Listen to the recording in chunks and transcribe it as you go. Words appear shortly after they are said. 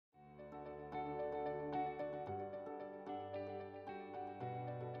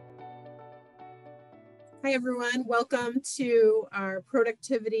Hi, everyone. Welcome to our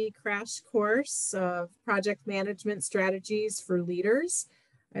productivity crash course of project management strategies for leaders.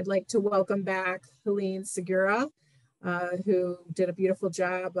 I'd like to welcome back Helene Segura, who did a beautiful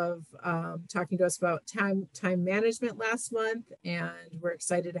job of talking to us about time management last month, and we're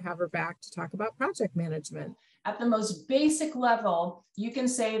excited to have her back to talk about project management. At the most basic level, you can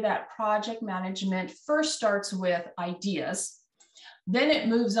say that project management first starts with ideas. Then it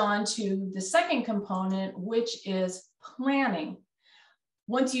moves on to the second component, which is planning.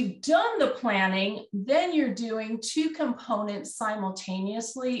 Once you've done the planning, then you're doing two components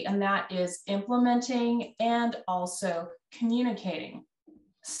simultaneously, and that is implementing and also communicating.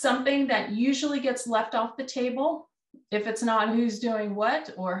 Something that usually gets left off the table, if it's not who's doing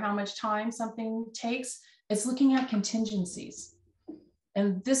what or how much time something takes, it's looking at contingencies.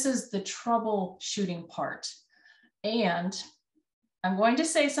 And this is the troubleshooting part. And I'm going to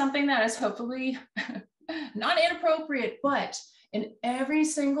say something that is hopefully not inappropriate, but in every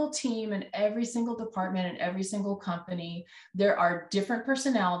single team, in every single department, in every single company, there are different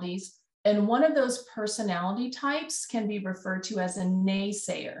personalities. And one of those personality types can be referred to as a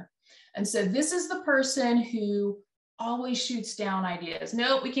naysayer. And so this is the person who always shoots down ideas.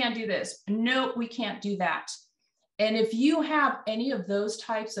 Nope, we can't do this. Nope, we can't do that. And if you have any of those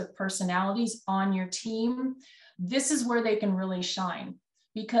types of personalities on your team, this is where they can really shine,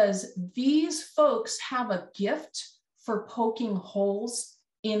 because these folks have a gift for poking holes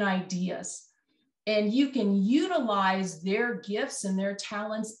in ideas. And you can utilize their gifts and their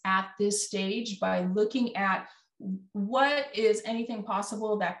talents at this stage by looking at what is anything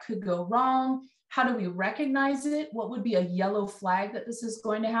possible that could go wrong. How do we recognize it? What would be a yellow flag that this is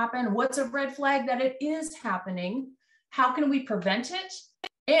going to happen? What's a red flag that it is happening? How can we prevent it?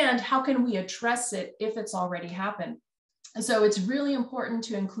 And how can we address it if it's already happened? And so it's really important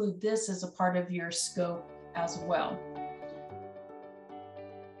to include this as a part of your scope as well.